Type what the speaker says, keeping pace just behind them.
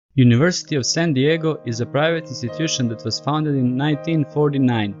University of San Diego is a private institution that was founded in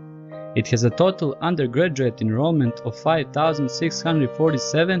 1949. It has a total undergraduate enrollment of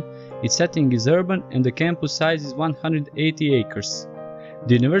 5,647, its setting is urban and the campus size is 180 acres.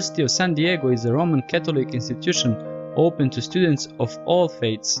 The University of San Diego is a Roman Catholic institution open to students of all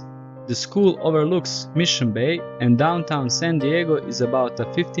faiths. The school overlooks Mission Bay and downtown San Diego is about a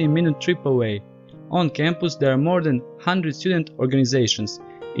 15-minute trip away. On campus there are more than 100 student organizations,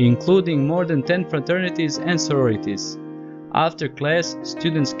 including more than 10 fraternities and sororities. After class,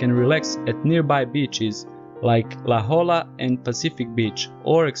 students can relax at nearby beaches like La Jolla and Pacific Beach,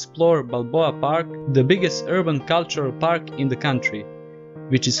 or explore Balboa Park, the biggest urban cultural park in the country,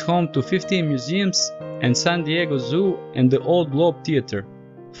 which is home to 15 museums and San Diego Zoo and the Old Globe Theater.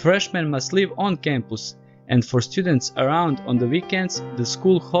 Freshmen must live on campus, and for students around on the weekends, the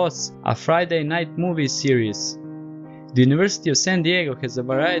school hosts a Friday night movie series. The University of San Diego has a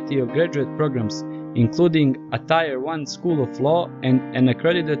variety of graduate programs, including a Tier 1 School of Law and an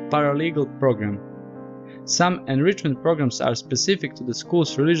accredited paralegal program. Some enrichment programs are specific to the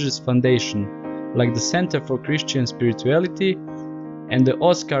school's religious foundation, like the Center for Christian Spirituality and the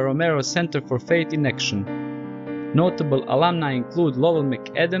Oscar Romero Center for Faith in Action. Notable alumni include Lowell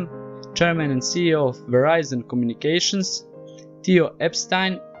McAdam, Chairman and CEO of Verizon Communications, Theo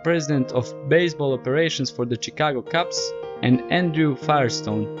Epstein, President of Baseball Operations for the Chicago Cubs, and Andrew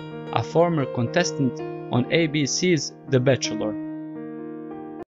Firestone, a former contestant on ABC's The Bachelor.